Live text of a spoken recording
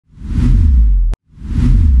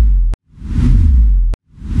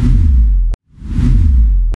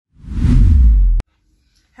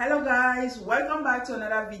back to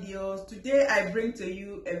another video. Today I bring to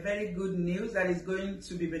you a very good news that is going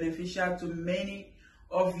to be beneficial to many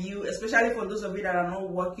of you, especially for those of you that are not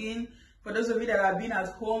working, for those of you that have been at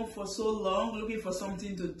home for so long looking for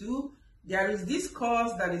something to do. There is this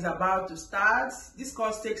course that is about to start. This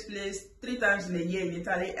course takes place 3 times in a year in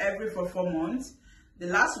Italy, every for 4 months. The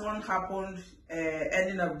last one happened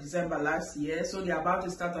ending of December last year, so they're about to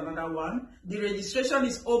start another one. The registration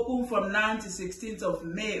is open from now to 16th of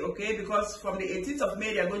May, okay? Because from the 18th of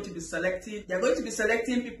May, they're going to be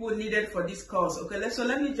selecting people needed for this course, okay? So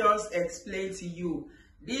let me just explain to you.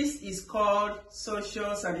 This is called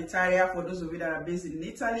Social Sanitaria for those of you that are based in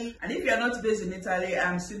Italy. And if you're not based in Italy,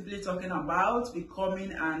 I'm simply talking about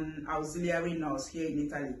becoming an auxiliary nurse here in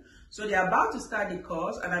Italy. So they're about to start the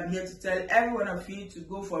course, and I'm here to tell every one of you to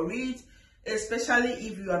go for it, especially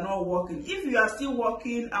if you are not working. If you are still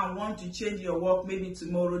working and want to change your work maybe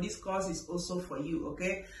tomorrow, this course is also for you,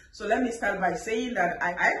 okay? So let me start by saying that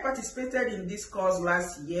I participated in this course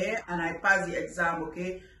last year and I passed the exam,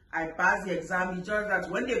 okay? I passed the exam. It's just that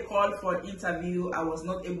when they called for an interview, I was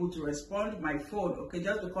not able to respond to my phone, okay?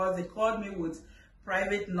 Just because they called me with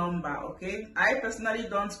private number, okay? I personally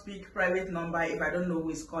don't speak private number if I don't know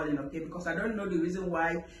who is calling, okay? Because I don't know the reason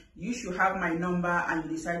why you should have my number and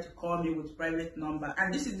you decide to call me with private number.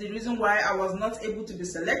 And this is the reason why I was not able to be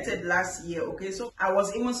selected last year, okay? So I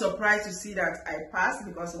was even surprised to see that I passed,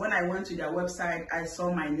 because when I went to their website, I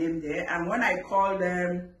saw my name there. And when I called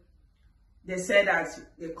them, they said that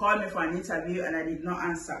they called me for an interview and I did not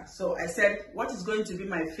answer. So I said, what is going to be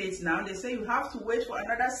my fate now? They say you have to wait for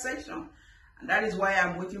another session. And that is why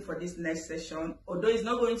I'm waiting for this next session. Although it's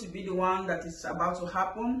not going to be the one that is about to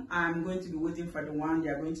happen, I'm going to be waiting for the one they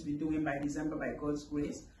are going to be doing by December by God's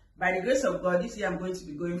grace. By the grace of God, this year I'm going to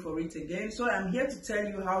be going for it again. So I'm here to tell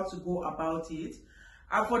you how to go about it.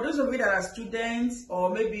 And for those of you that are students, or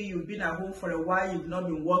maybe you've been at home for a while, you've not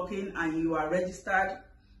been working, and you are registered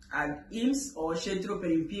at IMSS or Centro per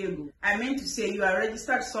Impiego. I mean to say you are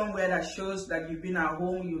registered somewhere that shows that you've been at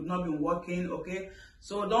home, you've not been working, okay?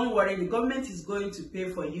 So don't worry, the government is going to pay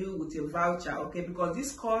for you with a voucher, okay? Because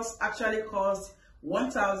this course actually costs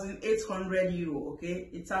 1,800 euro, okay?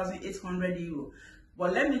 1,800 euro.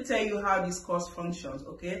 But let me tell you how this course functions,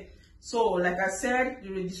 okay? So, like I said, the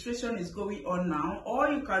registration is going on now.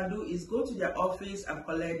 All you can do is go to their office and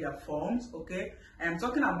collect their forms, okay? I am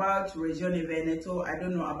talking about Regione Veneto. I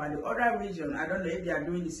don't know about the other region. I don't know if they are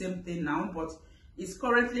doing the same thing now, but it's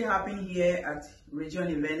currently happening here at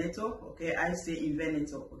Regione Veneto, okay? I stay in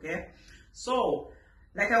Veneto, okay? So,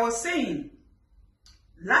 like I was saying,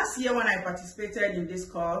 last year when I participated in this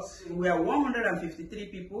course, we were 153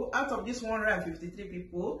 people. Out of these 153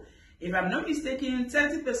 people, if I'm not mistaken,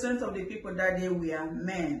 30% of the people that day were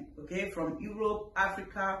men, okay, from Europe,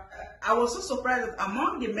 Africa. I was so surprised that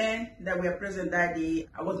among the men that were present that day,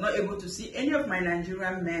 I was not able to see any of my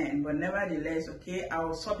Nigerian men, but nevertheless, okay,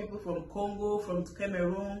 I saw people from Congo, from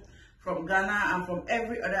Cameroon, from Ghana, and from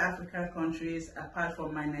every other African countries apart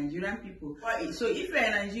from my Nigerian people. So if you're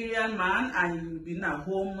a Nigerian man and you've been at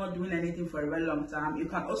home not doing anything for a very long time, you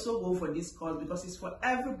can also go for this course because it's for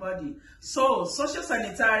everybody. So Social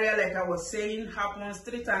Sanitaria, like I was saying, happens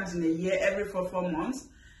 3 times in a year, every 4 months.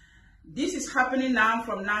 This is happening now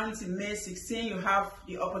from now to May 16. You have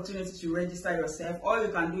the opportunity to register yourself. All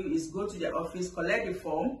you can do is go to the office, collect the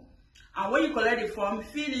form. And when you collect the form,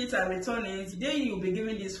 fill it and return it. The day you'll be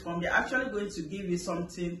given this form, they're actually going to give you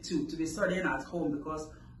something to be studying at home, because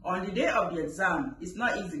on the day of the exam, it's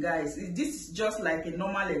not easy, guys. This is just like a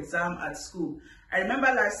normal exam at school. I remember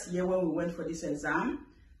last year when we went for this exam,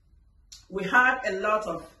 we had a lot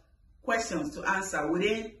of questions to answer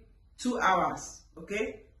within 2 hours,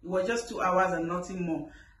 okay? It was just 2 hours and nothing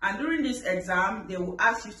more. And during this exam, they will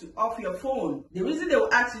ask you to off your phone. The reason they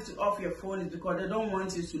will ask you to off your phone is because they don't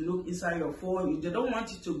want you to look inside your phone. They don't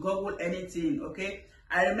want you to Google anything, okay?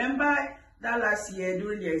 I remember that last year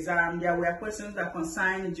during the exam, there were questions that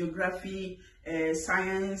concerned geography,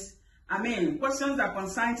 science. I mean, questions that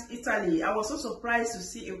concerned Italy. I was so surprised to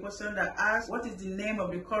see a question that asked, what is the name of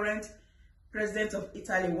the current president of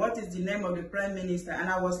Italy? What is the name of the prime minister? And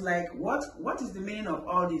I was like, what is the meaning of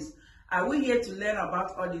all this? Are we here to learn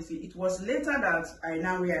about all this? It was later that I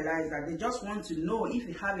now realized that they just want to know if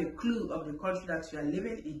you have a clue of the country that you are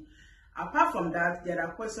living in. Apart from that, there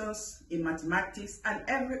are questions in mathematics and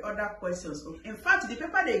every other questions. In fact, the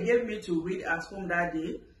paper they gave me to read at home that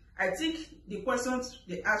day, I think the questions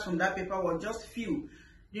they asked from that paper were just few.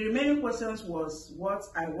 The remaining questions was what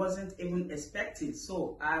I wasn't even expecting.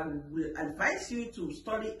 So I will advise you to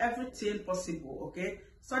study everything possible, okay?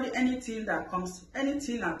 Study anything that comes,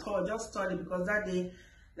 anything at all, just study, because that day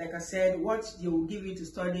Like I said, what they will give you to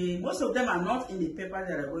study, most of them are not in the paper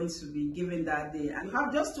that are going to be given that day. And you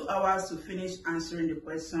have just 2 hours to finish answering the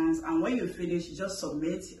questions. And when you finish, you just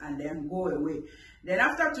submit and then go away. Then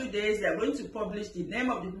after 2 days, they are going to publish the name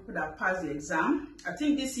of the people that passed the exam. I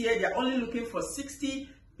think this year they are only looking for 60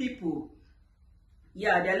 people.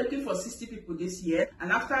 Yeah, they are looking for 60 people this year.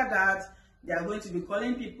 And after that, they are going to be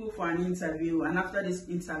calling people for an interview. And after this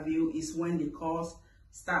interview is when the course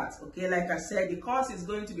starts. Okay, like I said, the course is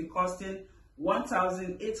going to be costing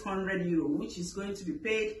 1,800 euro, which is going to be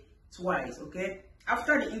paid twice. Okay,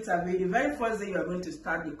 after the interview, the very first day you are going to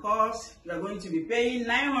start the course, you are going to be paying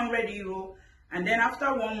 900 euro, and then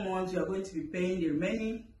after 1 month you are going to be paying the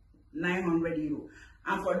remaining 900 euro.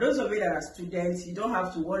 And for those of you that are students, you don't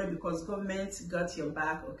have to worry because government got your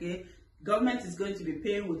back. Okay, government is going to be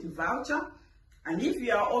paying with a voucher. And if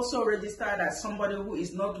you are also registered as somebody who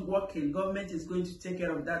is not working, government is going to take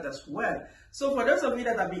care of that as well. So for those of you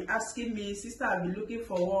that have been asking me, sister, I've been looking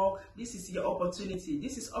for work, this is your opportunity.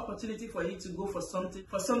 This is opportunity for you to go for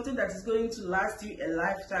something that is going to last you a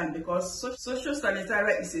lifetime, because social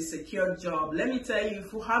sanitary is a secure job. Let me tell you,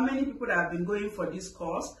 for how many people that have been going for this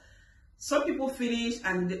course, some people finish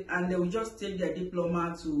and they will just take their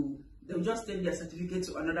diploma they will just take their certificate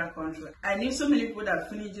to another country. I knew so many people that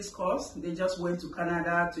finished this course, they just went to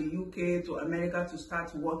Canada, to UK, to America to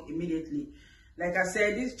start work immediately. Like I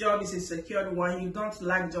said, this job is a secured one. You don't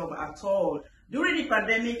lack job at all. During the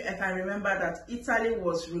pandemic, I can remember that Italy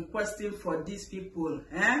was requesting for these people.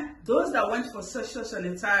 Those that went for social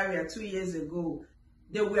sanitary 2 years ago,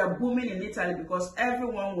 they were booming in Italy because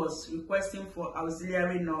everyone was requesting for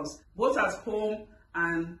auxiliary nurse, both at home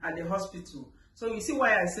and at the hospital. So you see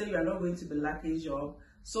why I say you are not going to be lacking job.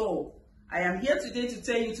 So I am here today to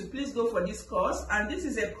tell you to please go for this course. And this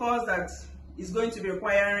is a course that is going to be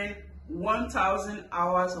requiring 1,000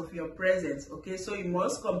 hours of your presence. Okay, so you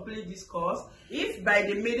must complete this course. If by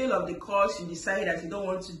the middle of the course you decide that you don't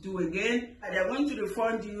want to do again, they are going to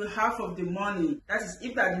refund you half of the money. That is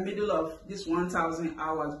if at the middle of this 1,000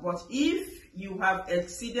 hours. But if you have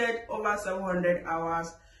exceeded over 700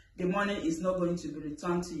 hours, the money is not going to be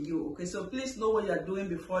returned to you. Okay, so please know what you are doing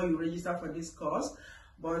before you register for this course.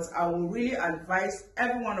 But I will really advise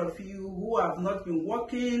every one of you who have not been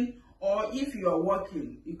working, or if you are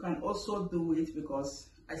working, you can also do it, because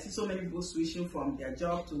I see so many people switching from their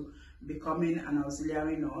job to becoming an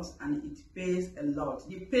auxiliary nurse, and it pays a lot.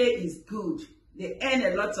 The pay is good. They earn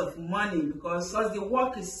a lot of money because the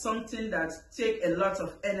work is something that takes a lot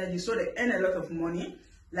of energy, so they earn a lot of money.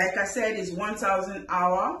 Like I said, it's 1,000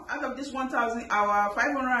 hours. Out of this 1,000 hours,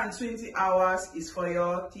 520 hours is for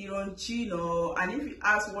your tironcino. And if you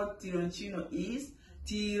ask what tironcino is,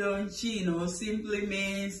 tironcino simply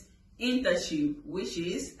means internship, which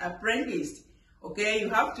is apprentice. Okay, you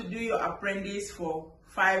have to do your apprentice for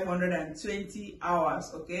 520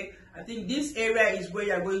 hours. Okay, I think this area is where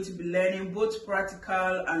you're going to be learning both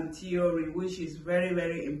practical and theory, which is very,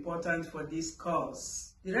 very important for this course.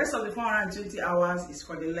 The rest of the 420 hours is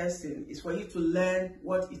for the lesson. It's for you to learn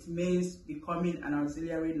what it means becoming an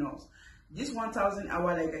auxiliary nurse. This 1,000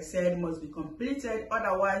 hours, like I said, must be completed.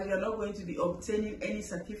 Otherwise, you're not going to be obtaining any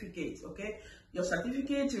certificate. Okay, your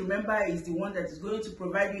certificate, remember, is the one that is going to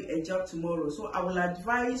provide you a job tomorrow. So I will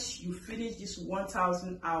advise you finish this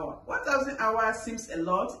 1,000 hours. 1,000 hours seems a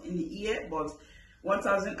lot in the year, but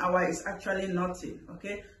 1,000 hours is actually nothing.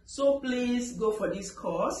 Okay, so please go for this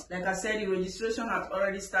course. Like I said, the registration has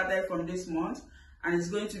already started from this month, and it's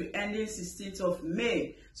going to be ending 16th of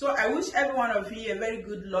May. So I wish every one of you a very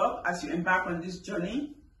good luck as you embark on this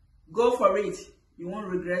journey. Go for it. You won't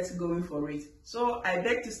regret going for it. So I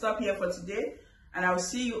beg to stop here for today, and I'll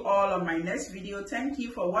see you all on my next video. Thank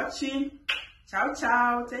you for watching. Ciao,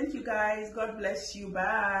 ciao. Thank you, guys. God bless you.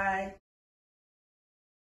 Bye.